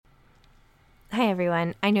Hi,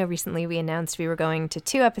 everyone. I know recently we announced we were going to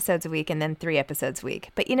 2 episodes a week and then 3 episodes a week.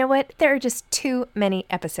 But you know what? There are just too many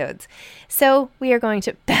episodes. So we are going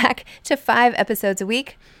back to 5 episodes a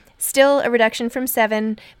week. Still a reduction from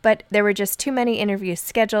 7, but there were just too many interviews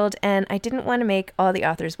scheduled, and I didn't want to make all the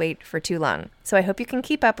authors wait for too long. So I hope you can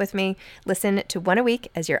keep up with me. Listen to 1 a week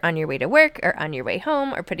as you're on your way to work or on your way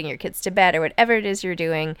home or putting your kids to bed or whatever it is you're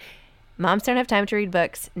doing. Moms Don't Have Time to Read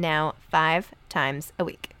Books, now 5 times a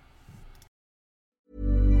week.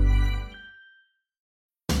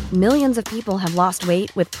 Millions of people have lost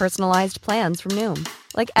weight with personalized plans from Noom.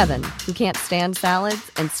 Like Evan, who can't stand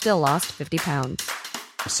salads and still lost 50 pounds.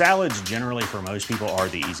 Salads generally for most people are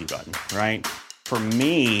the easy button, right? For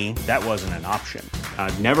me, that wasn't an option.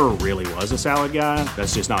 I never really was a salad guy.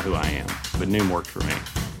 That's just not who I am. But Noom worked for me.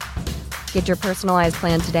 Get your personalized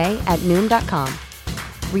plan today at Noom.com.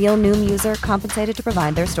 Real Noom user compensated to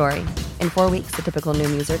provide their story. In 4 weeks, the typical Noom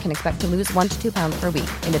user can expect to lose 1 to 2 pounds per week.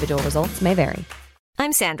 Individual results may vary.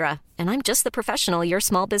 I'm Sandra, and I'm just the professional your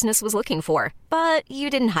small business was looking for. But you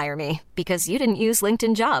didn't hire me because you didn't use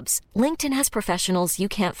LinkedIn Jobs. LinkedIn has professionals you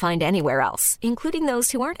can't find anywhere else, including those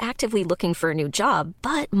who aren't actively looking for a new job,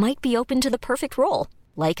 but might be open to the perfect role,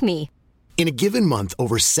 like me. In a given month,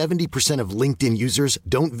 over 70% of LinkedIn users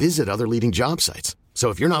don't visit other leading job sites. So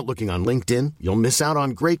if you're not looking on LinkedIn, you'll miss out on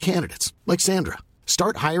great candidates like Sandra.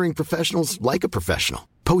 Start hiring professionals like a professional.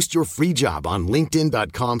 Post your free job on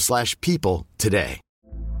linkedin.com/people today.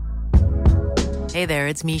 Hey there,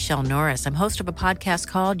 it's Michelle Norris. I'm host of a podcast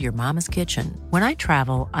called Your Mama's Kitchen. When I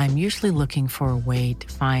travel, I'm usually looking for a way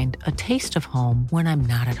to find a taste of home when I'm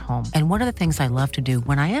not at home. And one of the things I love to do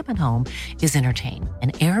when I am at home is entertain.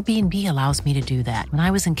 And Airbnb allows me to do that. When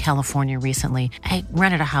I was in California recently, I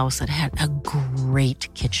rented a house that had a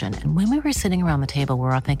great kitchen. And when we were sitting around the table, we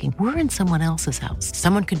were all thinking, we're in someone else's house.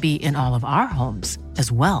 Someone could be in all of our homes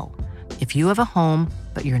as well. If you have a home,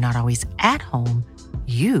 but you're not always at home,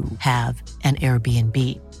 you have an Airbnb.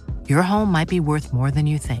 Your home might be worth more than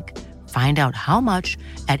you think. Find out how much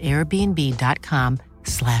at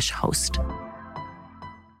airbnb.com/host.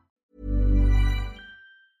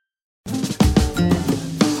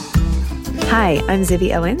 Hi, I'm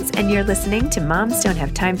Zibby Owens, and you're listening to Moms Don't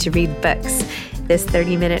Have Time to Read Books. This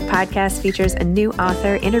 30-minute podcast features a new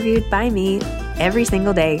author interviewed by me every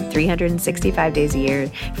single day, 365 days a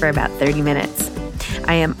year, for about 30 minutes.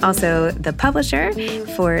 I am also the publisher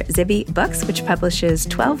for Zibby Books, which publishes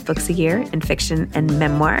 12 books a year in fiction and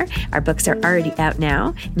memoir. Our books are already out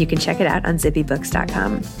now. You can check it out on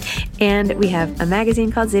zibbybooks.com. And we have a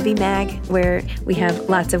magazine called Zibby Mag, where we have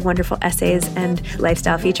lots of wonderful essays and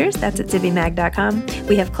lifestyle features. That's at zibbymag.com.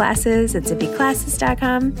 We have classes at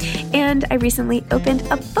zibbyclasses.com. And I recently opened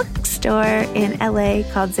a bookstore in LA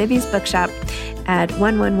called Zibby's Bookshop at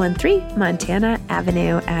 1113 Montana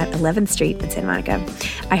Avenue at 11th Street in Santa Monica.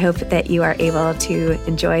 I hope that you are able to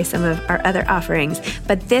enjoy some of our other offerings.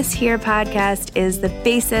 But this here podcast is the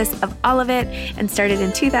basis of all of it and started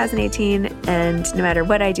in 2018. And no matter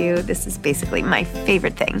what I do, this is basically my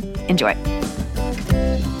favorite thing. Enjoy.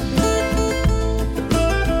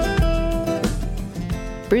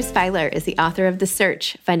 Bruce Feiler is the author of The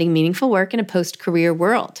Search, Finding Meaningful Work in a Post-Career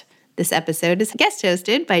World. This episode is guest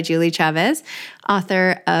hosted by Julie Chavez,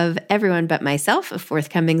 author of Everyone But Myself, a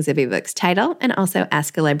forthcoming Zibby Books title, and also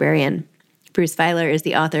Ask a Librarian. Bruce Feiler is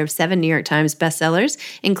the author of 7 New York Times bestsellers,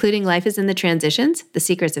 including Life is in the Transitions, The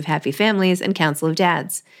Secrets of Happy Families, and Council of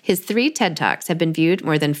Dads. His 3 TED Talks have been viewed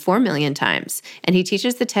more than 4 million times, and he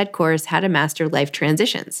teaches the TED course How to Master Life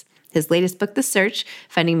Transitions. His latest book, The Search,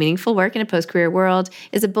 Finding Meaningful Work in a Post-Career World,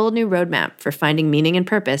 is a bold new roadmap for finding meaning and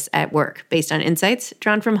purpose at work, based on insights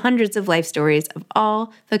drawn from hundreds of life stories of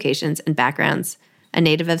all vocations and backgrounds. A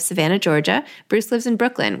native of Savannah, Georgia, Bruce lives in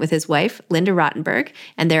Brooklyn with his wife, Linda Rottenberg,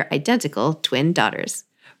 and their identical twin daughters.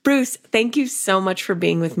 Bruce, thank you so much for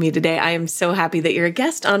being with me today. I am so happy that you're a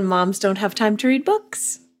guest on Moms Don't Have Time to Read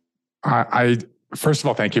Books. First of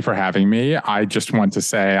all, thank you for having me. I just want to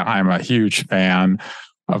say I'm a huge fan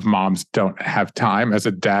of Moms Don't Have Time as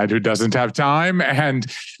a dad who doesn't have time. I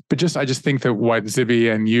just think that what Zibby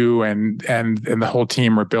and you and the whole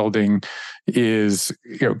team are building is,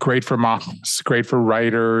 great for moms, great for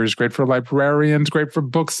writers, great for librarians, great for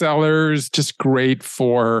booksellers, just great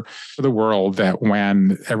for the world, that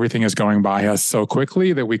when everything is going by us so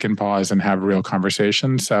quickly that we can pause and have real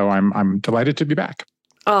conversation. So I'm delighted to be back.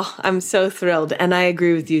 Oh, I'm so thrilled. And I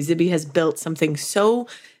agree with you. Zibby has built something so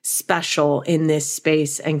special in this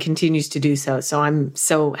space and continues to do so. So I'm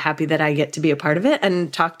so happy that I get to be a part of it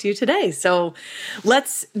and talk to you today. So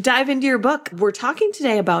let's dive into your book. We're talking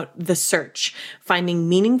today about the search, finding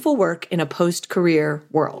meaningful work in a post-career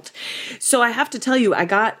world. So I have to tell you, I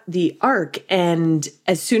got the ARC, and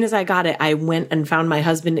as soon as I got it, I went and found my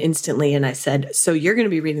husband instantly. And I said, so you're going to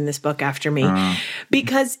be reading this book after me,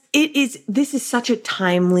 because this is such a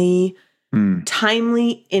timely,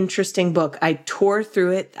 interesting book. I tore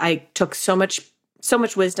through it. I took so much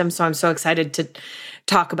wisdom. So I'm so excited to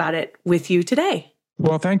talk about it with you today.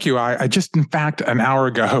 Well, thank you. I just, in fact, an hour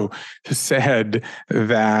ago said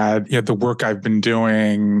that the work I've been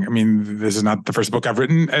doing, I mean, this is not the first book I've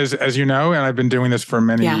written, as you know, and I've been doing this for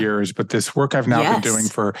many years, but this work I've now been doing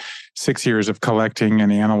for 6 years of collecting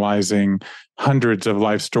and analyzing hundreds of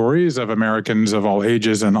life stories of Americans of all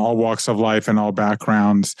ages and all walks of life and all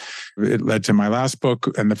backgrounds. It led to my last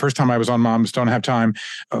book. And the first time I was on Moms Don't Have Time,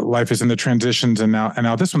 Life is in the Transitions. And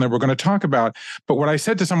now this one that we're going to talk about. But what I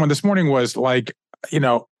said to someone this morning was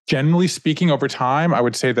generally speaking, over time, I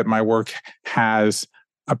would say that my work has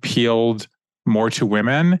appealed more to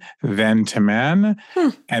women than to men.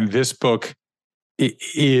 And this book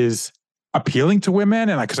is appealing to women,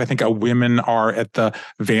 and because I think women are at the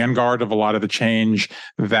vanguard of a lot of the change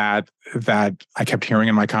that I kept hearing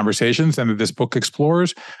in my conversations and that this book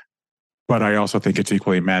explores. But I also think it's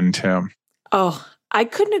equally men too. Oh, I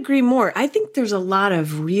couldn't agree more. I think there's a lot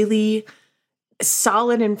of really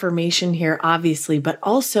solid information here, obviously, but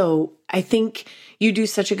also I think you do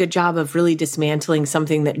such a good job of really dismantling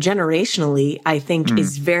something that generationally I think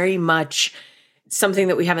is very much something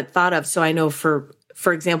that we haven't thought of. So I know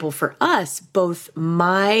for example, for us, both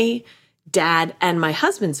my dad and my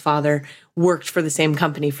husband's father worked for the same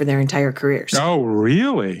company for their entire careers. Oh,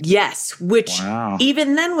 really? Yes, which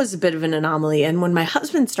even then was a bit of an anomaly. And when my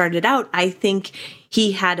husband started out, I think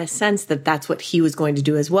he had a sense that that's what he was going to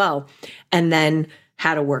do as well, and then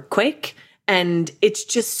had to work quick. And it's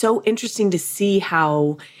just so interesting to see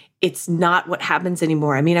how it's not what happens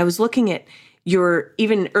anymore. I mean, I was looking at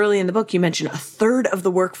even early in the book, you mentioned a third of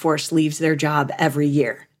the workforce leaves their job every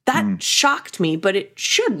year. That shocked me, but it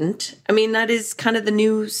shouldn't. I mean, that is kind of the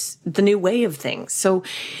new way of things. So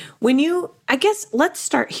I guess let's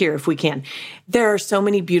start here if we can. There are so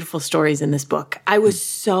many beautiful stories in this book. I was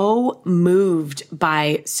so moved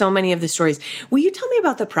by so many of the stories. Will you tell me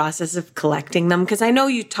about the process of collecting them? Because I know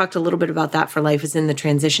you talked a little bit about that for Life is in the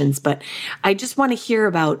Transitions, but I just want to hear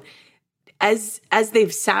about, as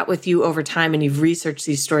they've sat with you over time and you've researched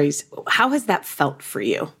these stories, how has that felt for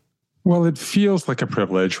you? Well, it feels like a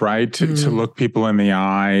privilege, right? To look people in the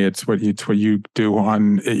eye. It's what you do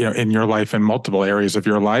in your life, in multiple areas of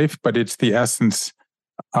your life. But it's the essence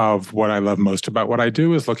of what I love most about what I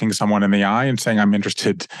do, is looking someone in the eye and saying, I'm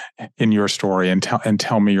interested in your story, and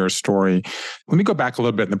tell me your story. Let me go back a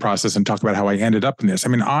little bit in the process and talk about how I ended up in this. I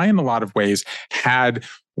mean, I, in a lot of ways, had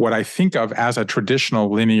what I think of as a traditional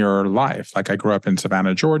linear life. Like, I grew up in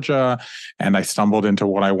Savannah, Georgia, and I stumbled into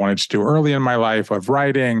what I wanted to do early in my life of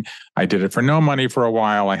writing. I did it for no money for a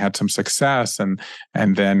while. I had some success and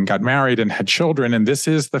then got married and had children. And this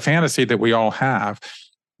is the fantasy that we all have.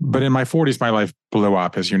 But in my 40s, my life blew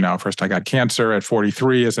up, as you know. First, I got cancer at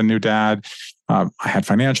 43 as a new dad. I had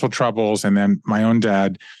financial troubles. And then my own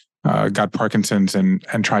dad got Parkinson's and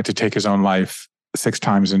tried to take his own life 6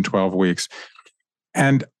 times in 12 weeks.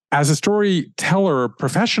 And as a storyteller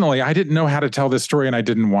professionally, I didn't know how to tell this story, and I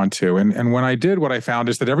didn't want to. And when I did, what I found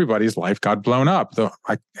is that everybody's life got blown up.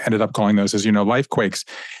 I ended up calling those, as you know, life quakes.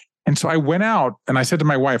 And so I went out and I said to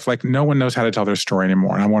my wife, no one knows how to tell their story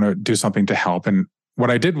anymore, and I want to do something to help. And what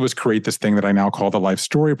I did was create this thing that I now call the Life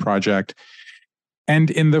Story Project. And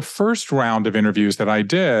in the first round of interviews that I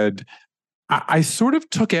did, I sort of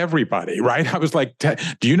took everybody, right? I was like,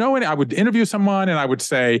 do you know? And I would interview someone and I would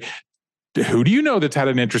say, who do you know that's had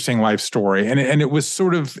an interesting life story? And it was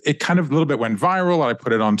sort of, it kind of a little bit went viral. I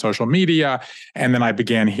put it on social media, and then I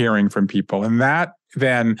began hearing from people. And that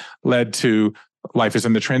then led to Life is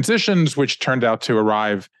in the Transitions, which turned out to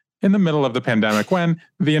arrive in the middle of the pandemic when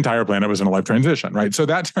the entire planet was in a life transition, right? So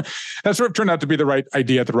that sort of turned out to be the right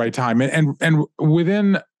idea at the right time. And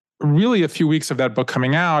within really a few weeks of that book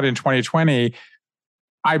coming out in 2020,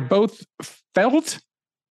 I both felt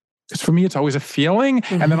Because for me, it's always a feeling.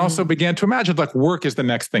 And then also began to imagine like work is the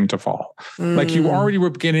next thing to fall. Like you already were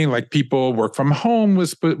beginning, like people work from home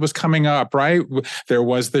was coming up, right? There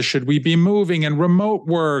was the should we be moving and remote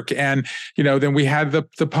work. And, then we had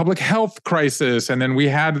the public health crisis. And then we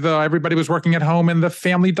had everybody was working at home and the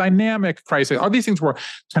family dynamic crisis. All these things were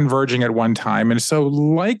converging at one time. And so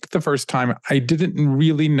like the first time, I didn't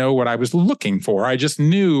really know what I was looking for. I just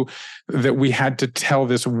knew that we had to tell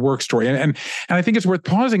this work story. And I think it's worth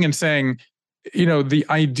pausing and saying, the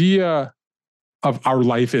idea of our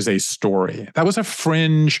life is a story. That was a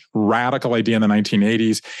fringe, radical idea in the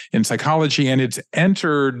 1980s in psychology, and it's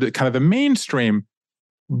entered kind of the mainstream.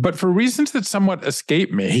 But for reasons that somewhat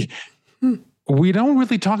escape me, we don't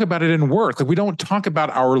really talk about it in work. Like we don't talk about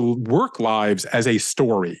our work lives as a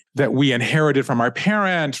story that we inherited from our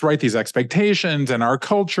parents, right? These expectations and our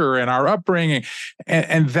culture and our upbringing.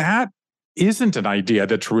 And that isn't an idea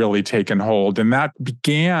that's really taken hold. And that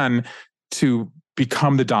began to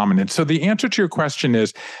become the dominant. So the answer to your question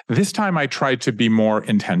is this time I tried to be more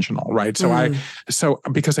intentional, right? So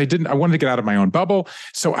because I wanted to get out of my own bubble.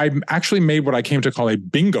 So I actually made what I came to call a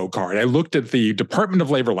bingo card. I looked at the Department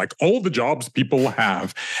of Labor, like all the jobs people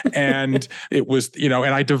have. And it was, and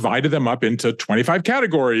I divided them up into 25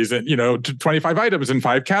 categories and, 25 items in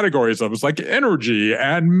 5 categories. It was like energy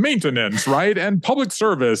and maintenance, right? And public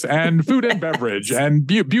service and food and beverage and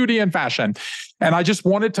beauty and fashion. And I just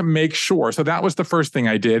wanted to make sure. So that was the first thing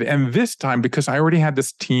I did. And this time, because I already had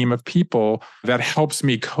this team of people that helps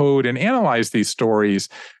me code and analyze these stories,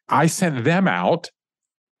 I sent them out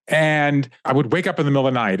and I would wake up in the middle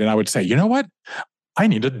of the night and I would say, you know what? I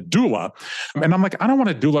need a doula. And I'm like, I don't want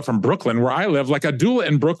a doula from Brooklyn where I live. Like a doula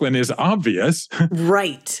in Brooklyn is obvious.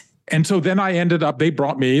 Right. And so then I ended up, they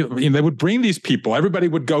brought me, they would bring these people. Everybody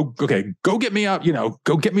would go, okay, go get me up,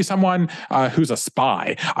 go get me someone who's a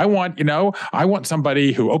spy. I want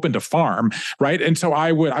somebody who opened a farm, right? And so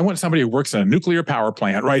I want somebody who works in a nuclear power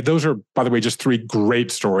plant, right? Those are, by the way, just 3 great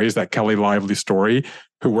stories. That Kelly Lively story,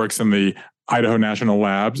 who works in the Idaho National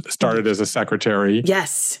Labs, started as a secretary.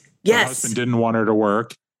 Yes. Her husband didn't want her to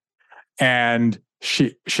work. And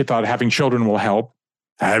she thought having children will help.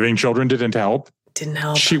 Having children didn't help. Didn't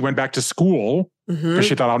help. She went back to school because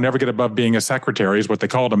she thought I'll never get above being a secretary is what they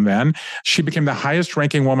called them then. She became the highest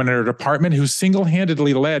ranking woman in her department who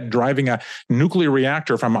single-handedly led driving a nuclear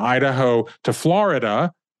reactor from Idaho to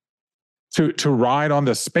Florida to ride on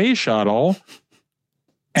the space shuttle.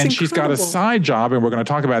 And she's got a side job, and we're going to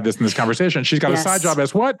talk about this in this conversation. She's got a side job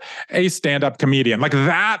as what? A stand-up comedian. That's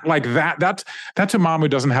a mom who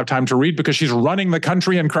doesn't have time to read because she's running the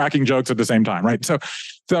country and cracking jokes at the same time, right? So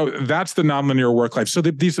that's the nonlinear work life. So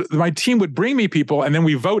my team would bring me people, and then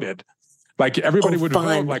we voted. Like everybody would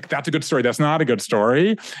vote, like, that's a good story. That's not a good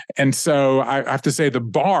story. And so I have to say the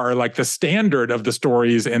bar, like the standard of the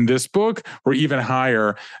stories in this book were even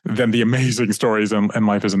higher than the amazing stories in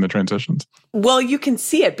Life is in the Transitions. Well, you can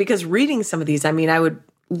see it because reading some of these, I mean, I would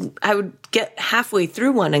get halfway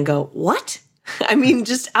through one and go, what? I mean,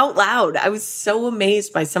 just out loud. I was so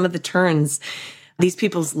amazed by some of the turns these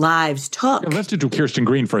people's lives took. Yeah, let's do Kirsten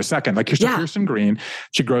Green for a second. Like Kirsten Green,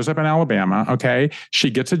 she grows up in Alabama, okay?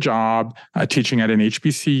 She gets a job teaching at an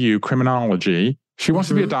HBCU criminology. She wants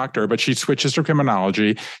to be a doctor, but she switches to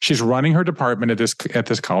criminology. She's running her department at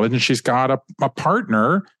this college, and she's got a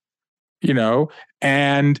partner,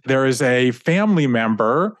 and there is a family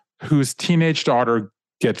member whose teenage daughter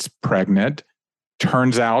gets pregnant.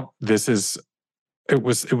 Turns out it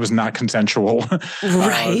was not consensual,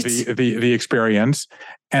 right? The experience,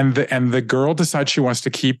 and the girl decides she wants to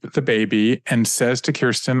keep the baby and says to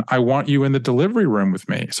Kirsten, "I want you in the delivery room with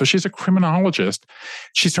me." So she's a criminologist.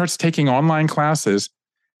 She starts taking online classes.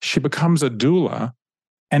 She becomes a doula,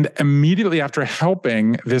 and immediately after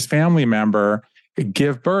helping this family member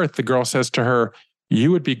give birth, the girl says to her,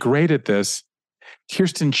 "You would be great at this."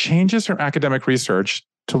 Kirsten changes her academic research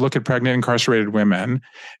to look at pregnant incarcerated women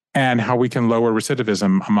and how we can lower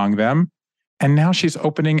recidivism among them. And now she's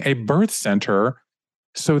opening a birth center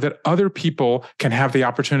so that other people can have the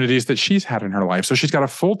opportunities that she's had in her life. So she's got a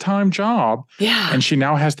full-time job. Yeah. And she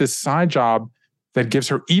now has this side job that gives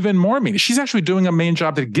her even more meaning. She's actually doing a main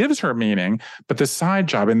job that gives her meaning, but the side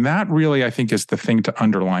job, and that really, I think, is the thing to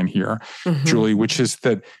underline here, Julie, which is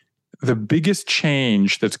that the biggest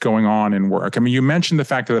change that's going on in work. I mean, you mentioned the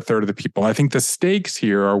fact that a third of the people, I think the stakes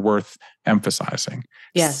here are worth emphasizing.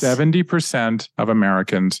 Yes. 70% of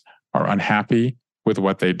Americans are unhappy with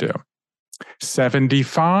what they do.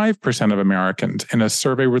 75% of Americans, in a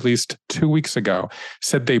survey released 2 weeks ago,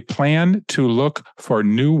 said they plan to look for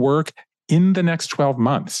new work in the next 12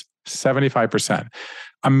 months. 75%.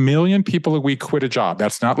 1 million people a week quit a job.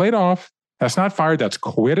 That's not laid off. That's not fired. That's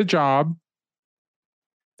quit a job.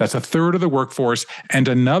 That's a third of the workforce. And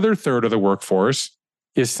another third of the workforce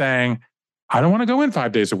is saying, I don't want to go in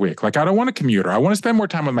 5 days a week. Like, I don't want to commute, or I want to spend more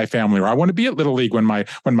time with my family, or I want to be at Little League when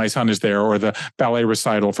my son is there, or the ballet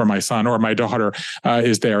recital for my son, or my daughter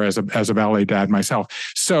is there as a ballet dad myself.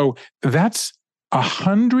 So that's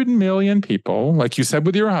 100 million people, like you said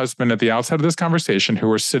with your husband at the outset of this conversation,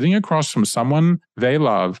 who are sitting across from someone they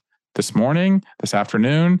love this morning, this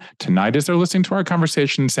afternoon, tonight, as they're listening to our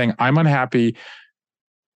conversation, saying, I'm unhappy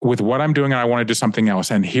with what I'm doing and I want to do something else.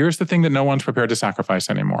 And here's the thing that no one's prepared to sacrifice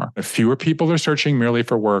anymore. Fewer people are searching merely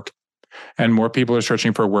for work, and more people are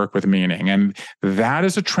searching for work with meaning. And that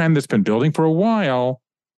is a trend that's been building for a while.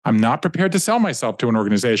 I'm not prepared to sell myself to an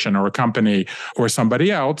organization or a company or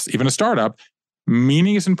somebody else, even a startup.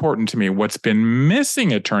 Meaning is important to me. What's been missing,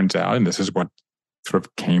 it turns out, and this is what sort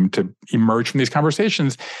of came to emerge from these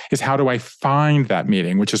conversations, is how do I find that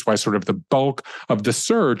meaning? Which is why sort of the bulk of the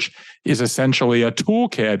search is essentially a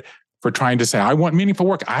toolkit for trying to say, I want meaningful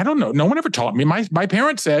work. I don't know. No one ever taught me. My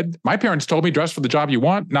parents told me, dress for the job you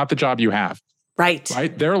want, not the job you have. Right.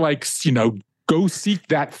 They're like, go seek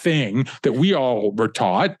that thing that we all were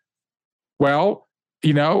taught. Well,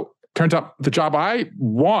 turns out the job I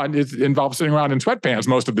want involves sitting around in sweatpants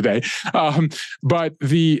most of the day. But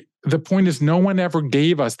the point is, no one ever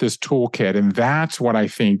gave us this toolkit. And that's what I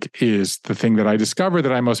think is the thing that I discovered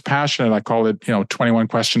that I'm most passionate. I call it, 21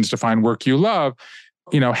 questions to find work you love,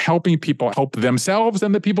 helping people help themselves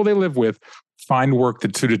and the people they live with find work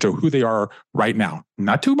that's suited to who they are right now.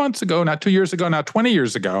 Not 2 months ago, not 2 years ago, not 20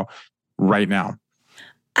 years ago, right now.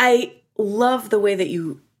 I love the way that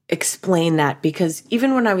you explain that, because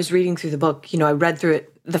even when I was reading through the book, I read through it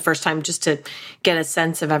the first time just to get a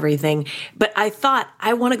sense of everything. But I thought,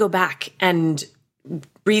 I want to go back and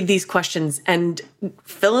read these questions and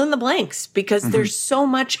fill in the blanks, because there's so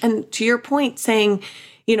much. And to your point, saying,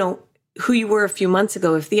 who you were a few months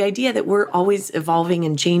ago, if the idea that we're always evolving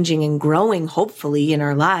and changing and growing, hopefully, in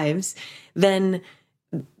our lives, then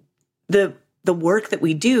the work that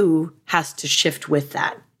we do has to shift with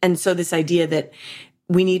that. And so this idea that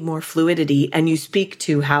we need more fluidity, and you speak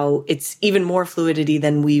to how it's even more fluidity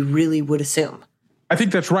than we really would assume. I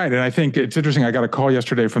think that's right. And I think it's interesting. I got a call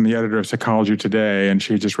yesterday from the editor of Psychology Today, and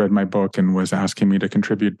she just read my book and was asking me to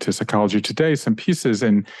contribute to Psychology Today some pieces.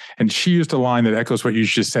 And she used a line that echoes what you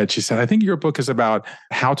just said. She said, I think your book is about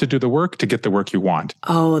how to do the work to get the work you want.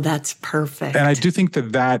 Oh, that's perfect. And I do think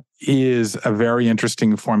that is a very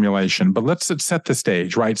interesting formulation. But let's set the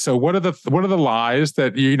stage, right? So what are the lies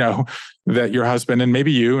that that your husband and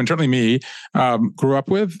maybe you and certainly me grew up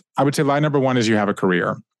with? I would say lie number one is you have a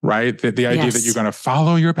career. Right? The idea that you're going to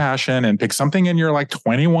follow your passion and pick something in your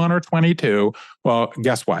 21 or 22. Well,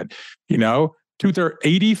 guess what?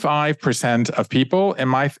 85% of people in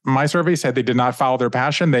my survey said they did not follow their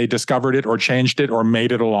passion. They discovered it or changed it or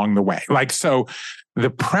made it along the way. So the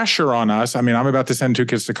pressure on us, I'm about to send 2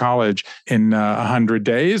 kids to college in 100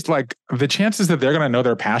 days. The chances that they're going to know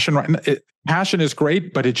their passion, passion is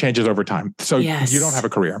great, but it changes over time. So you don't have a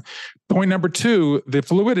career. Point number 2, the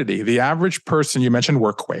fluidity. The average person, you mentioned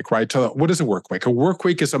work week, right? So what is a work week? A work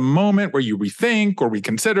week is a moment where you rethink or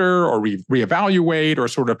reconsider or reevaluate or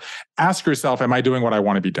sort of ask yourself, am I doing what I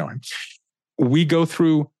want to be doing? We go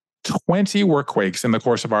through 20 work weeks in the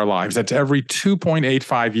course of our lives. That's every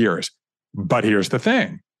 2.85 years. But here's the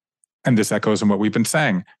thing, and this echoes in what we've been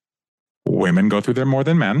saying. Women go through them more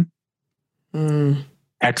than men.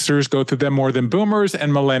 Xers go through them more than boomers,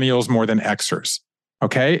 and millennials more than Xers.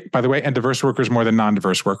 Okay? By the way, and diverse workers more than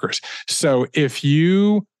non-diverse workers. So a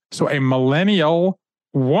millennial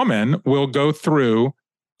woman will go through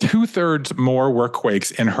 2/3 more work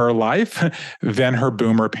weeks in her life than her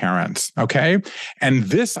boomer parents. Okay? And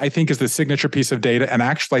this, I think, is the signature piece of data. And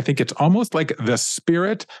actually, I think it's almost like the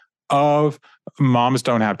spirit of Moms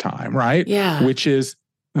Don't Have Time, right? Yeah. Which is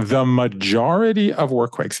the majority of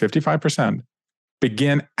work weeks, 55%,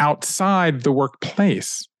 begin outside the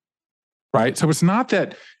workplace, right? So it's not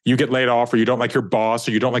that you get laid off or you don't like your boss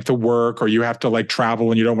or you don't like to work or you have to travel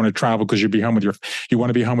and you don't want to travel because you want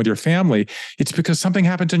to be home with your family. It's because something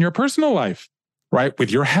happens in your personal life, right?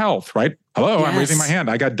 With your health, right? Hello, yes. I'm raising my hand.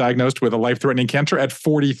 I got diagnosed with a life-threatening cancer at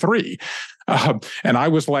 43. And I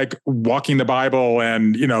was walking the Bible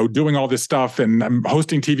and, doing all this stuff and I'm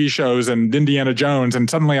hosting TV shows and Indiana Jones. And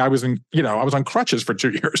suddenly I was on crutches for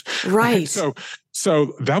 2 years. Right. So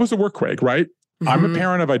that was a work week, right? Mm-hmm. I'm a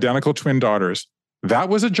parent of identical twin daughters. That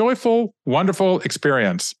was a joyful, wonderful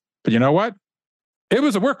experience. But you know what? It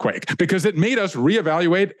was a workquake because it made us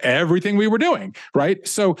reevaluate everything we were doing, right?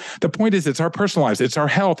 So the point is, it's our personal lives, it's our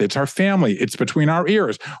health, it's our family, it's between our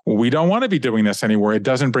ears. We don't want to be doing this anymore. It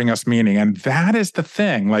doesn't bring us meaning. And that is the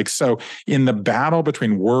thing. Like, so in the battle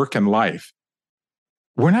between work and life,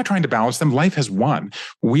 we're not trying to balance them. Life has won.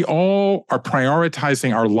 We all are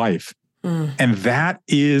prioritizing our life. And that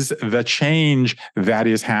is the change that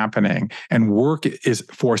is happening. And work is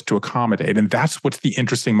forced to accommodate. And that's what's the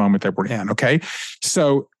interesting moment that we're in. Okay.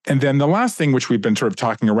 So, and then the last thing, which we've been sort of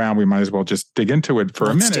talking around, we might as well just dig into it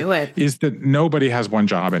for a minute, do it. Is that nobody has one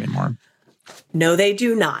job anymore. No, they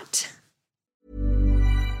do not.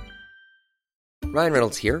 Ryan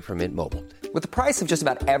Reynolds here from Mint Mobile. With the price of just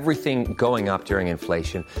about everything going up during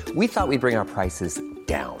inflation, we thought we'd bring our prices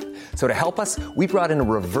down. So to help us, we brought in a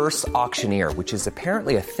reverse auctioneer, which is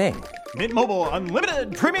apparently a thing. Mint Mobile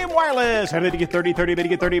Unlimited Premium Wireless. How to get 30, 30, bit to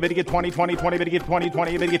get 30, bit to get 20, 20, 20, bit to get 20,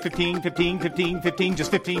 20, bit to get 15, 15, 15, 15,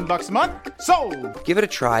 just $15 a month? Sold! Give it a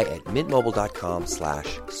try at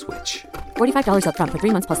mintmobile.com/switch. $45 up front for 3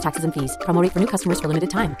 months plus taxes and fees. Promo rate for new customers for limited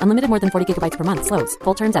time. Unlimited more than 40 gigabytes per month. Slows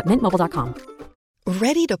full terms at mintmobile.com.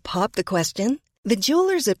 Ready to pop the question? The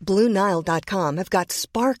jewelers at BlueNile.com have got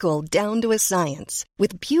sparkle down to a science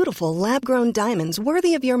with beautiful lab-grown diamonds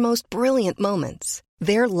worthy of your most brilliant moments.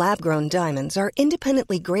 Their lab-grown diamonds are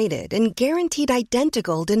independently graded and guaranteed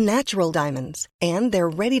identical to natural diamonds, and they're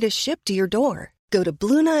ready to ship to your door. Go to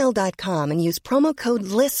BlueNile.com and use promo code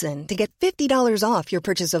LISTEN to get $50 off your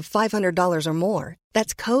purchase of $500 or more.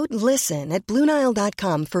 That's code LISTEN at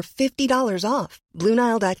BlueNile.com for $50 off.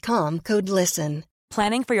 BlueNile.com, code LISTEN.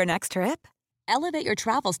 Planning for your next trip? Elevate your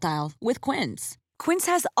travel style with Quince. Quince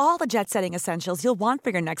has all the jet-setting essentials you'll want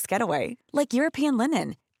for your next getaway, like European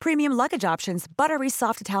linen, premium luggage options, buttery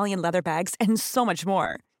soft Italian leather bags, and so much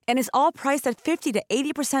more. And is all priced at 50 to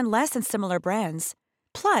 80% less than similar brands.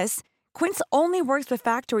 Plus, Quince only works with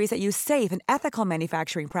factories that use safe and ethical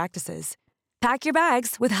manufacturing practices. Pack your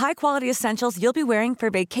bags with high-quality essentials you'll be wearing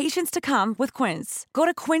for vacations to come with Quince. Go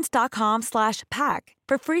to quince.com/pack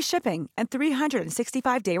for free shipping and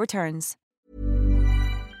 365-day returns.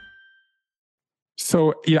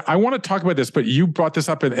 So, yeah, I want to talk about this, but you brought this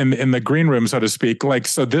up in the green room, so to speak. Like,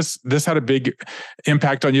 so this had a big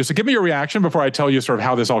impact on you. So give me your reaction before I tell you sort of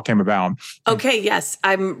how this all came about. Okay, yes.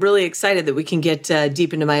 I'm really excited that we can get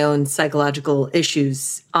deep into my own psychological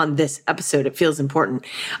issues on this episode. It feels important.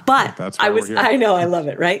 But I know, I love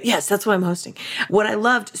it, right? Yes, that's why I'm hosting. What I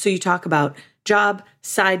loved, so you talk about job,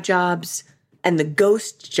 side jobs, and the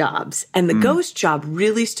ghost jobs. And the ghost job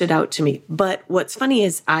really stood out to me. But what's funny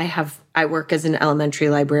is I work as an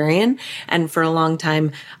elementary librarian. And for a long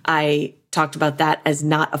time, I talked about that as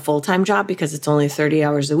not a full-time job because it's only 30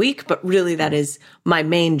 hours a week. But really, that is my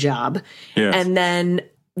main job. Yes. And then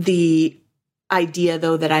the idea,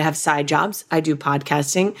 though, that I have side jobs. I do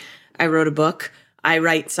podcasting. I wrote a book. I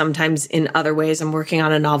write sometimes in other ways. I'm working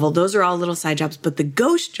on a novel. Those are all little side jobs. But the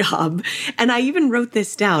ghost job, and I even wrote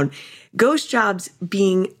this down, ghost jobs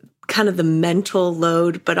being kind of the mental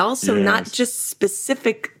load, but also not just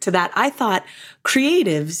specific to that. I thought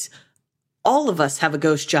creatives, all of us have a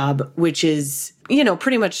ghost job, which is,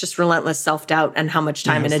 pretty much just relentless self-doubt and how much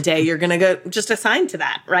time in a day you're going to go just assign to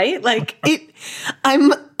that, right? Like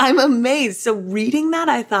I'm amazed. So reading that,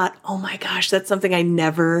 I thought, oh my gosh, that's something I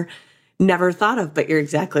never thought of, but you're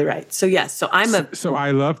exactly right. So yes, so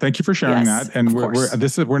thank you for sharing that. And we're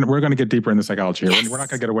going to get deeper into psychology here. Yes. We're not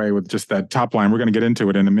going to get away with just that top line. We're going to get into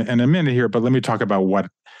it in a minute here, but let me talk about what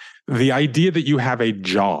the idea that you have a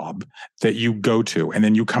job that you go to and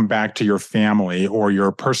then you come back to your family or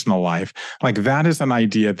your personal life, like that is an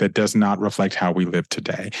idea that does not reflect how we live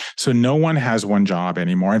today. So no one has one job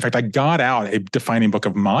anymore. In fact, I got out a defining book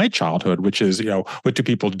of my childhood, which is, what do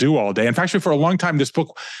people do all day? In fact, actually, for a long time, this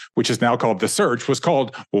book, which is now called The Search, was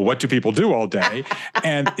called, well, what do people do all day?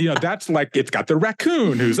 And, that's like, it's got the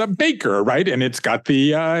raccoon who's a baker, right? And it's got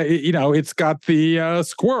the,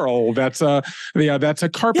 squirrel that's a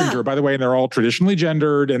carpenter. By the way, and they're all traditionally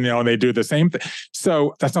gendered and, they do the same thing.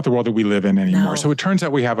 So that's not the world that we live in anymore. No. So it turns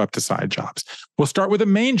out we have up to side jobs. We'll start with a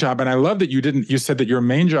main job. And I love that you said that your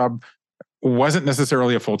main job wasn't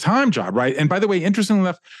necessarily a full-time job, right? And by the way, interestingly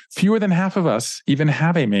enough, fewer than half of us even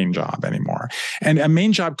have a main job anymore. And a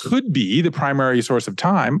main job could be the primary source of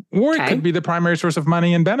time, or it could be the primary source of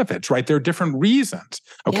money and benefits, right? There are different reasons,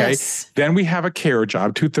 okay? Yes. Then we have a care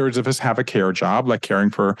job. 2/3 of us have a care job, like caring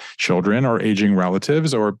for children or aging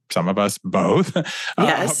relatives, or some of us both.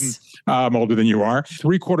 Yes. Older than you are.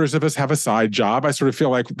 3/4 of us have a side job. I sort of feel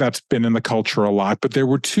like that's been in the culture a lot, but there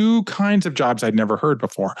were two kinds of jobs I'd never heard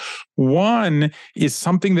before. One is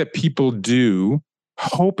something that people do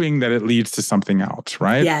hoping that it leads to something else,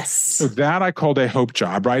 right? Yes. So that I called a hope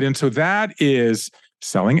job, right? And so that is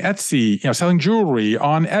selling Etsy, selling jewelry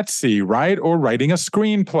on Etsy, right? Or writing a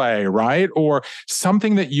screenplay, right? Or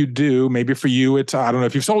something that you do. Maybe for you, it's, I don't know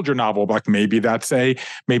if you've sold your novel, but like maybe that's a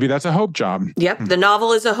hope job. Yep. The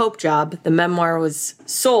novel is a hope job. The memoir was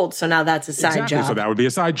sold. So now that's a side job. So that would be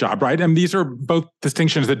a side job, right? And these are both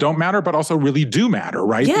distinctions that don't matter, but also really do matter,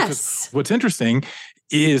 right? Yes. Because what's interesting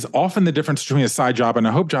is often the difference between a side job and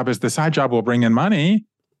a hope job is the side job will bring in money.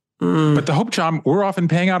 But the hope job, we're often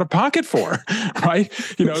paying out of pocket for, right?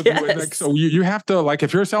 Yes. So you have to, like,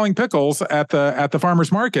 if you're selling pickles at the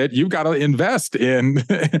farmer's market, you've got to invest in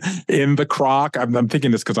the crock. I'm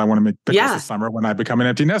thinking this because I want to make pickles this summer when I become an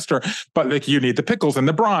empty nester. But like, you need the pickles and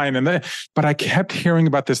the brine but I kept hearing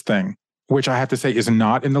about this thing, which I have to say is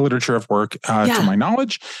not in the literature of work to my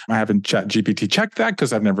knowledge. I haven't ChatGPT checked that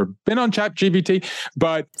because I've never been on ChatGPT,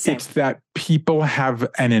 but it's that people have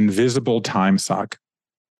an invisible time suck.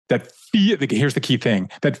 Here's the key thing,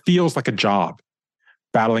 that feels like a job.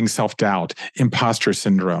 Battling self-doubt, imposter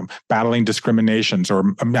syndrome, battling discriminations or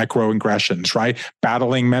microaggressions, right?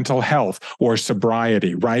 Battling mental health or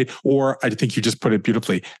sobriety, right? Or I think you just put it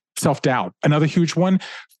beautifully, self-doubt. Another huge one,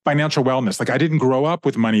 financial wellness. Like, I didn't grow up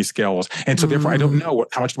with money skills. And so therefore I don't know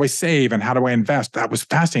how much do I save and how do I invest? That was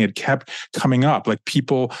fascinating. It kept coming up. Like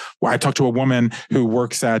I talked to a woman who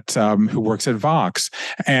works at Vox,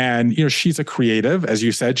 and, she's a creative. As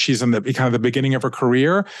you said, she's in the kind of the beginning of her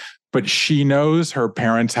career, but she knows her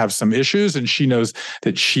parents have some issues and she knows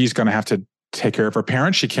that she's going to have to take care of her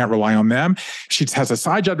parents. She can't rely on them. She has a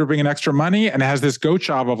side job to bring in extra money and has this goat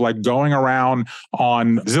job of like going around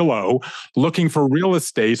on Zillow looking for real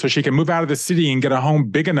estate so she can move out of the city and get a home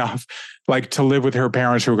big enough like to live with her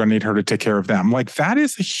parents who are going to need her to take care of them. Like, that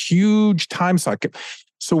is a huge time suck.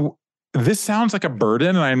 So this sounds like a burden.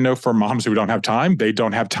 And I know for moms who don't have time, they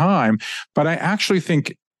don't have time. But I actually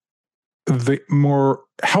think the more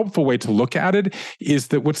helpful way to look at it is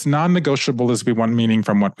that what's non-negotiable is we want meaning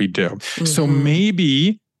from what we do. Mm-hmm. So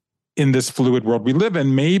maybe in this fluid world we live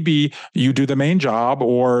in, maybe you do the main job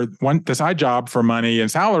or the side job for money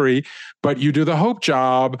and salary, but you do the hope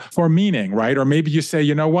job for meaning, right? Or maybe you say,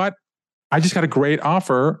 you know what? I just got a great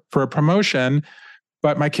offer for a promotion,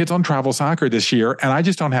 but my kid's on travel soccer this year and I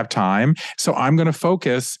just don't have time. So I'm going to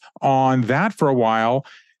focus on that for a while.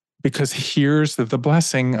 Because here's the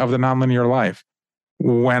blessing of the nonlinear life.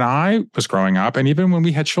 When I was growing up, and even when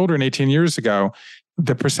we had children 18 years ago,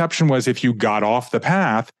 the perception was if you got off the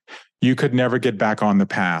path, you could never get back on the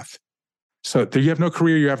path. So you have no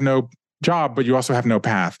career, you have no job, but you also have no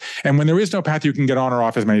path. And when there is no path, you can get on or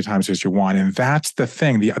off as many times as you want. And that's the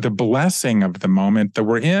thing. The blessing of the moment that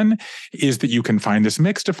we're in is that you can find this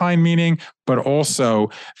mix to find meaning, but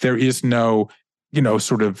also there is no,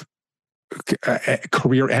 sort of a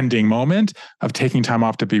career-ending moment of taking time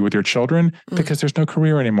off to be with your children because there's no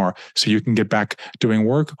career anymore. So you can get back doing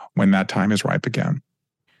work when that time is ripe again.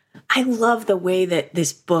 I love the way that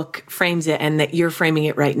this book frames it and that you're framing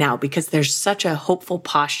it right now, because there's such a hopeful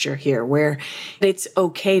posture here where it's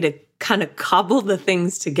okay to kind of cobble the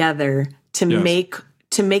things together to make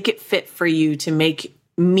it fit for you, to make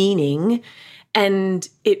meaning. And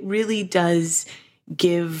it really does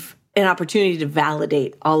give an opportunity to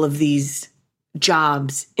validate all of these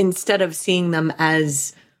jobs instead of seeing them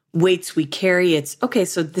as weights we carry. It's okay,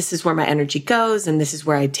 so this is where my energy goes and this is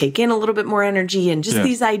where I take in a little bit more energy and just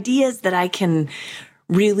these ideas that I can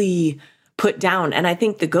really put down. And I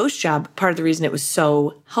think the ghost job, part of the reason it was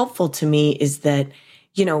so helpful to me is that,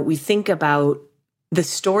 we think about the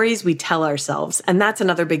stories we tell ourselves. And that's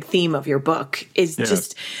another big theme of your book is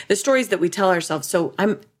just the stories that we tell ourselves. So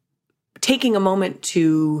I'm taking a moment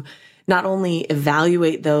to not only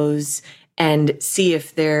evaluate those and see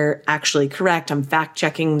if they're actually correct. I'm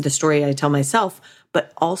fact-checking the story I tell myself,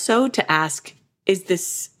 but also to ask, is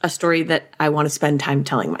this a story that I want to spend time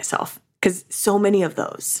telling myself? Because so many of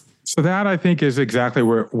those. So that, I think, is exactly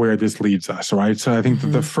where this leads us, right? So I think that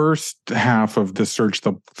the first half of the search,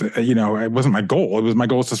 it wasn't my goal. It was my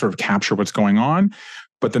goal is to sort of capture what's going on.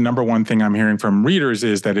 But the number one thing I'm hearing from readers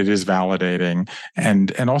is that it is validating.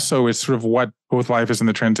 And also it's sort of what both Life is in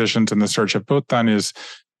the Transitions and the Search have both done is,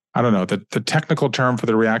 I don't know, the technical term for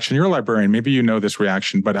the reaction. You're a librarian. Maybe you know this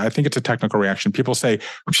reaction, but I think it's a technical reaction. People say,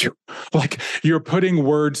 like, you're putting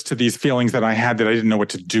words to these feelings that I had that I didn't know what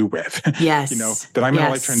to do with. Yes. That I'm in a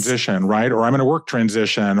life transition, right? Or I'm in a work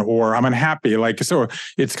transition, or I'm unhappy. Like, so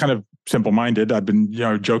it's kind of simple-minded. I've been,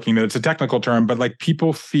 joking that it's a technical term, but like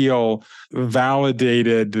people feel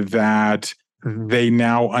validated that they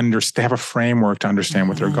now have a framework to understand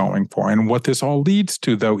what they're going for. And what this all leads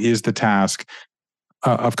to, though, is the task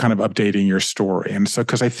of kind of updating your story. And so,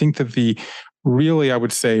 because I think that I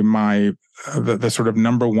would say the sort of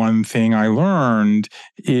number one thing I learned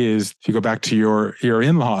is, if you go back to your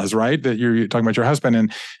in-laws, right, that you're talking about your husband,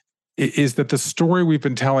 and is that the story we've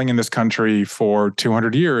been telling in this country for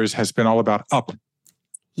 200 years has been all about up,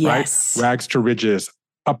 yes, right? Rags to riches,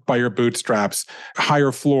 up by your bootstraps,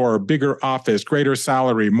 higher floor, bigger office, greater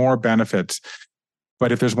salary, more benefits.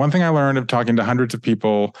 But if there's one thing I learned of talking to hundreds of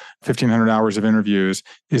people, 1,500 hours of interviews,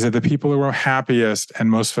 is that the people who are happiest and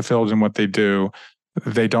most fulfilled in what they do,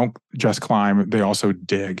 they don't just climb, they also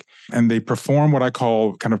dig. And they perform what I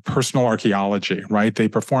call kind of personal archaeology, right? They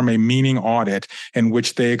perform a meaning audit in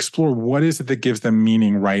which they explore what is it that gives them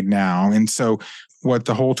meaning right now. And so what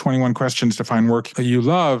the whole 21 questions to find work that you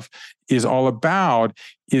love is all about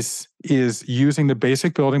is using the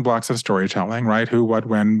basic building blocks of storytelling, right? Who, what,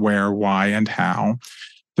 when, where, why, and how.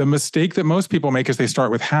 The mistake that most people make is they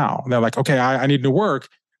start with how. They're like, okay, I need to work.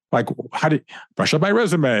 Like, how do brush up my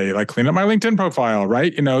resume, like clean up my LinkedIn profile,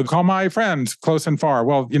 right? Call my friends close and far.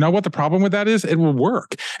 Well, you know what the problem with that is? It will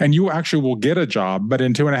work and you actually will get a job, but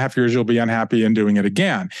in 2.5 years, you'll be unhappy in doing it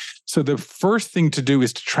again. So the first thing to do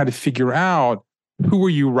is to try to figure out, who are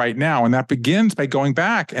you right now? And that begins by going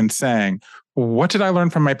back and saying, what did I learn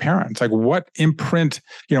from my parents? Like, what imprint,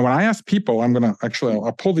 when I ask people,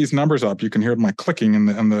 I'll pull these numbers up. You can hear my clicking in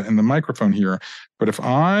the microphone here. But if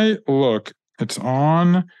I look, it's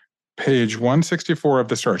on page 164 of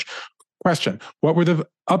the search. Question: what were the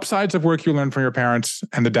upsides of work you learned from your parents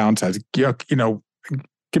and the downsides?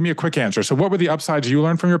 Give me a quick answer. So what were the upsides you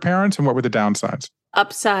learned from your parents and what were the downsides?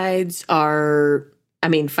 Upsides are,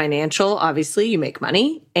 financial, obviously, you make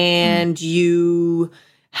money and you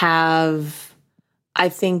have, I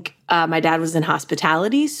think my dad was in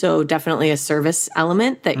hospitality, so definitely a service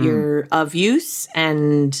element that you're of use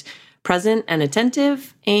and present and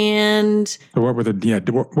attentive. And so what were the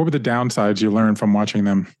downsides you learned from watching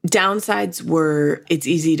them? Downsides were, it's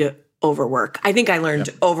easy to overwork. I think I learned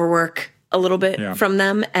to overwork a little bit from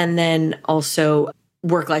them. And then also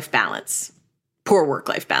work-life balance, poor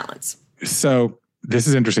work-life balance. So this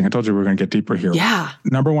is interesting. I told you we were going to get deeper here. Yeah.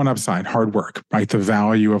 Number one upside, hard work, right? The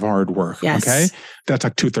value of hard work. Yes. Okay. That's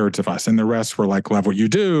like 2/3 of us. And the rest were like, love what you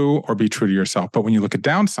do or be true to yourself. But when you look at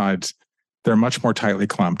downsides, they're much more tightly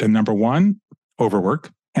clumped. And number one,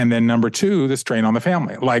 overwork. And then number two, the strain on the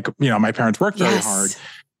family. Like, my parents worked very hard.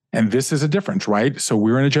 And this is a difference, right? So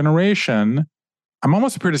we're in a generation, I'm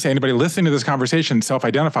almost prepared to say anybody listening to this conversation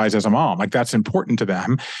self-identifies as a mom. Like, that's important to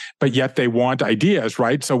them, but yet they want ideas,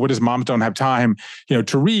 right? So what does moms don't have time,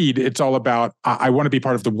 to read? It's all about, I want to be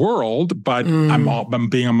part of the world, but I'm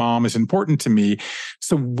being a mom is important to me.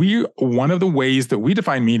 So one of the ways that we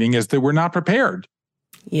define meaning is that we're not prepared.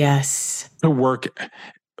 Yes. To work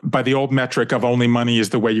by the old metric of only money is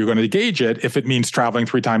the way you're going to gauge it. If it means traveling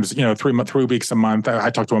 3 times, 3 weeks a month. I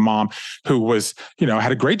talked to a mom who was,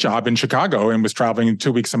 had a great job in Chicago and was traveling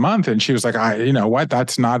 2 weeks a month. And she was like,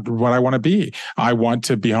 that's not what I want to be. I want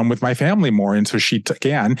to be home with my family more. And so she,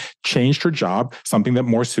 again, changed her job, something that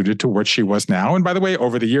more suited to what she was now. And by the way,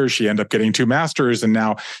 over the years, she ended up getting 2 masters and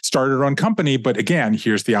now started her own company. But again,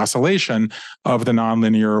 here's the oscillation of the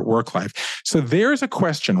nonlinear work life. So there's a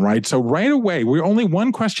question, right? So right away, we're only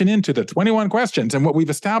one question into the 21 questions. And what we've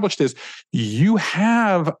established is you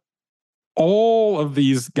have all of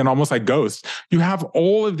these, again, almost like ghosts, you have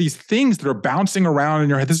all of these things that are bouncing around in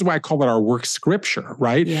your head. This is why I call it our work scripture,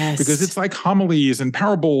 right? Yes. Because it's like homilies and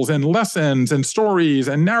parables and lessons and stories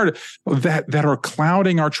and narrative that are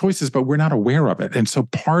clouding our choices, but we're not aware of it. And so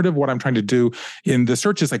part of what I'm trying to do in the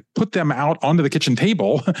search is like put them out onto the kitchen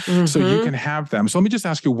table so you can have them. So let me just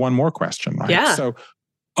ask you one more question, right? Yeah. So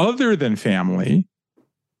other than family,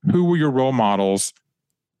 who were your role models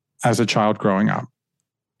as a child growing up?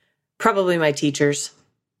 Probably my teachers.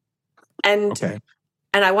 And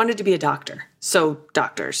I wanted to be a doctor. So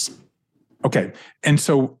doctors. Okay. And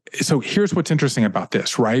so here's what's interesting about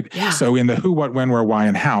this, right? Yeah. So in the who, what, when, where, why,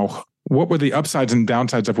 and how, what were the upsides and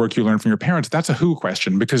downsides of work you learned from your parents? That's a who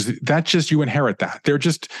question because that's just, you inherit that.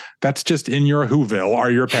 That's just in your whoville are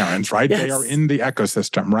your parents, right? Yes. They are in the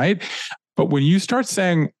ecosystem, right? But when you start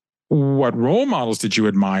saying, what role models did you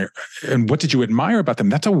admire and what did you admire about them?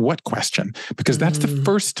 That's a what question, because that's the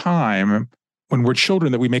first time when we're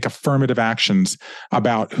children that we make affirmative actions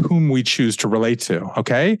about whom we choose to relate to.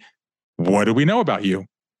 Okay. What do we know about you?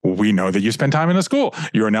 We know that you spend time in a school.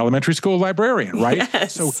 You're an elementary school librarian, right?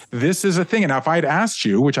 Yes. So this is a thing. And now if I'd asked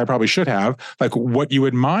you, which I probably should have, like what you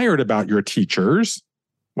admired about your teachers,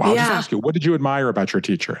 well, I'll just ask you, what did you admire about your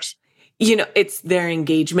teachers? It's their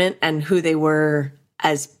engagement and who they were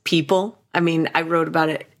as people. I mean, I wrote about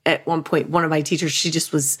it at one point. One of my teachers, she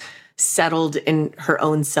just was settled in her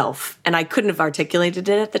own self. And I couldn't have articulated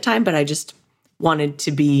it at the time, but I just wanted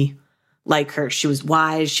to be like her. She was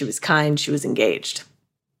wise, she was kind, she was engaged.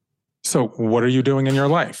 So what are you doing in your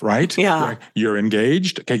life, right? Yeah. You're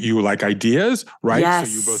engaged. Okay, you like ideas, right? Yes.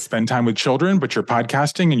 So you both spend time with children, but you're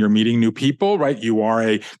podcasting and you're meeting new people, right? You are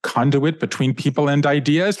a conduit between people and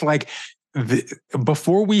ideas. Like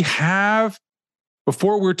before we're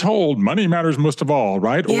told money matters most of all,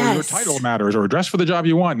 right? Or your title matters, or dress for the job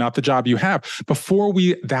you want, not the job you have.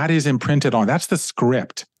 That is imprinted on, that's the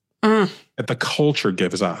script that the culture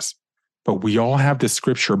gives us. But we all have this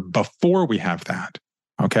scripture before we have that.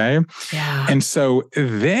 Okay. Yeah. And so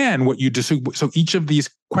then what you do, so each of these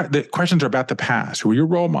the questions are about the past. Who are your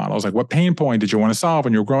role models? Like, what pain point did you want to solve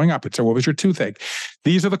when you were growing up? So what was your toothache?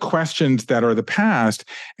 These are the questions that are the past.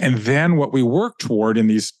 And then what we work toward in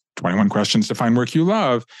these 21 questions to find work you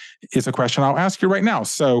love is a question I'll ask you right now.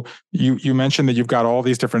 So you mentioned that you've got all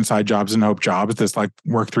these different side jobs and hope jobs, this like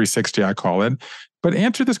work 360, I call it. But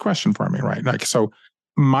answer this question for me, right? Like, so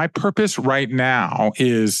my purpose right now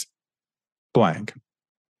is blank.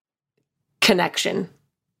 Connection.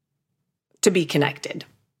 To be connected.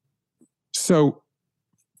 So,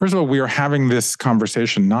 first of all, we are having this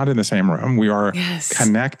conversation not in the same room. We are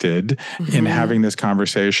connected in having this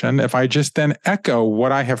conversation. If I just then echo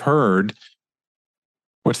what I have heard,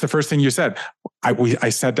 what's the first thing you said? I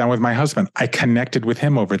sat down with my husband. I connected with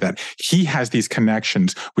him over that. He has these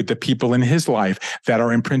connections with the people in his life that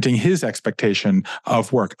are imprinting his expectation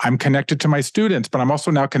of work. I'm connected to my students, but I'm also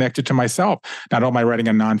now connected to myself. Not only am I writing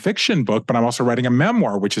a nonfiction book, but I'm also writing a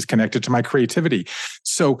memoir, which is connected to my creativity.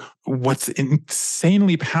 So what's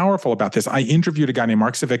insanely powerful about this, I interviewed a guy named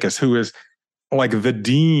Mark Savickas, who is like the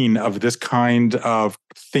dean of this kind of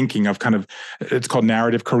thinking of it's called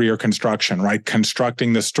narrative career construction, right?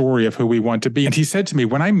 Constructing the story of who we want to be. And he said to me,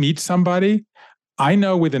 when I meet somebody, I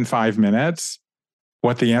know within 5 minutes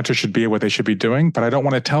what the answer should be, what they should be doing, but I don't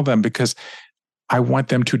want to tell them because I want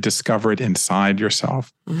them to discover it inside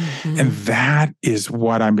yourself. Mm-hmm. And that is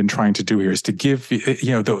what I've been trying to do here, is to give,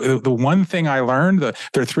 the one thing I learned, there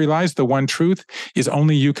are 3 lies, the one truth is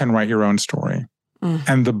only you can write your own story.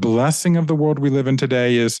 And the blessing of the world we live in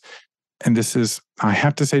today is, and this is, I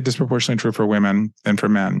have to say, disproportionately true for women than for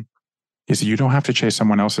men, is you don't have to chase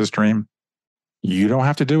someone else's dream. You don't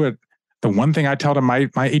have to do it. The one thing I tell to my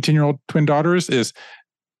 18-year-old twin daughters is,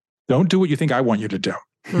 don't do what you think I want you to do.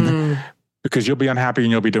 Because you'll be unhappy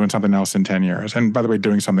and you'll be doing something else in 10 years. And by the way,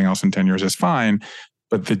 doing something else in 10 years is fine.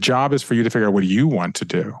 But the job is for you to figure out what you want to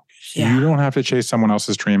do. Yeah. You don't have to chase someone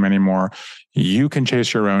else's dream anymore. You can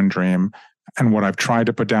chase your own dream. And what I've tried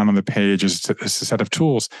to put down on the page is a set of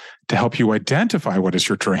tools to help you identify what is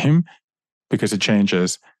your dream, because it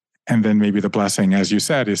changes. And then maybe the blessing, as you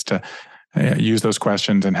said, is to use those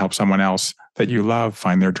questions and help someone else that you love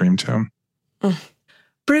find their dream too.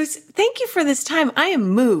 Bruce, thank you for this time. I am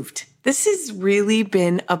moved. This has really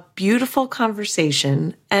been a beautiful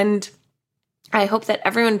conversation. And I hope that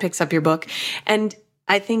everyone picks up your book. And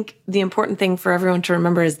I think the important thing for everyone to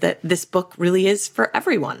remember is that this book really is for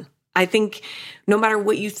everyone. I think no matter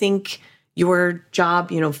what you think your job,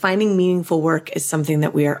 finding meaningful work is something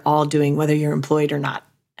that we are all doing, whether you're employed or not.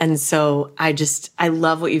 And so I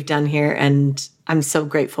love what you've done here, and I'm so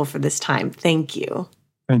grateful for this time. Thank you.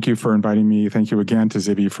 Thank you for inviting me. Thank you again to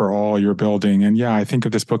Zibby for all you're building. And yeah, I think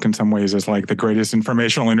of this book in some ways as like the greatest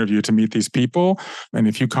informational interview to meet these people. And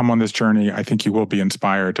if you come on this journey, I think you will be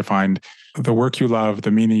inspired to find the work you love,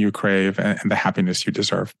 the meaning you crave, and the happiness you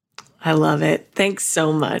deserve. I love it. Thanks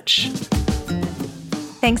so much.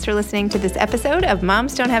 Thanks for listening to this episode of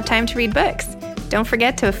Moms Don't Have Time to Read Books. Don't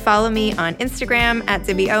forget to follow me on Instagram at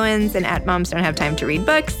Zibby Owens and at Moms Don't Have Time to Read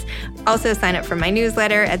Books. Also sign up for my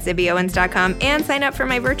newsletter at zibbyowens.com and sign up for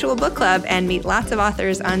my virtual book club and meet lots of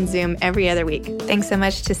authors on Zoom every other week. Thanks so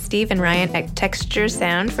much to Steve and Ryan at Texture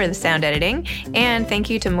Sound for the sound editing. And thank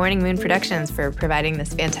you to Morning Moon Productions for providing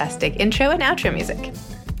this fantastic intro and outro music.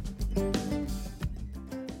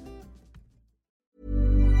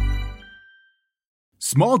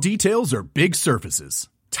 Small details are big surfaces.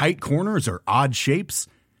 Tight corners are odd shapes.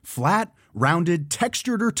 Flat, rounded,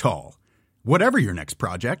 textured, or tall. Whatever your next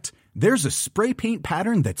project, there's a spray paint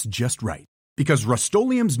pattern that's just right. Because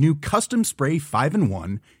Rust-Oleum's new Custom Spray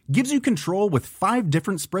 5-in-1 gives you control with 5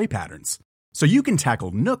 different spray patterns. So you can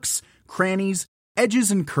tackle nooks, crannies,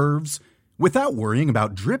 edges, and curves without worrying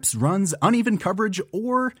about drips, runs, uneven coverage,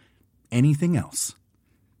 or anything else.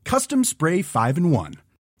 Custom Spray 5-in-1.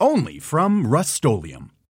 Only from Rust-Oleum.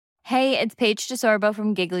 Hey, it's Paige DeSorbo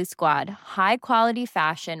from Giggly Squad. High quality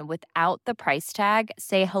fashion without the price tag.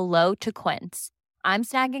 Say hello to Quince. I'm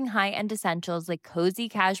snagging high-end essentials like cozy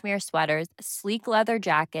cashmere sweaters, sleek leather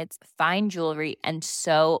jackets, fine jewelry, and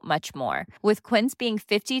so much more. With Quince being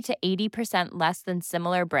 50 to 80% less than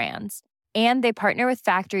similar brands. And they partner with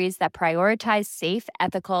factories that prioritize safe,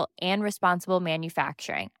 ethical, and responsible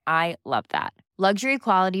manufacturing. I love that. Luxury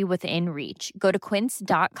quality within reach. Go to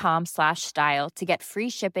quince.com/style to get free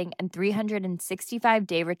shipping and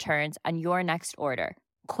 365-day returns on your next order.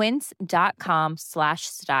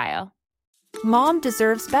 Quince.com/style. Mom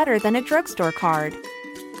deserves better than a drugstore card.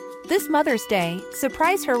 This Mother's Day,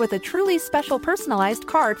 surprise her with a truly special personalized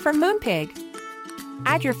card from Moonpig.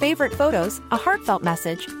 Add your favorite photos, a heartfelt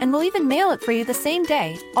message, and we'll even mail it for you the same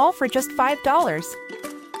day, all for just $5.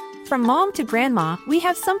 From mom to grandma, we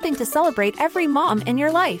have something to celebrate every mom in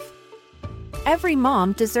your life. Every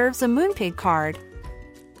mom deserves a Moonpig card.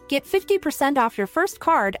 Get 50% off your first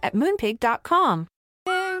card at moonpig.com.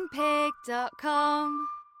 Moonpig.com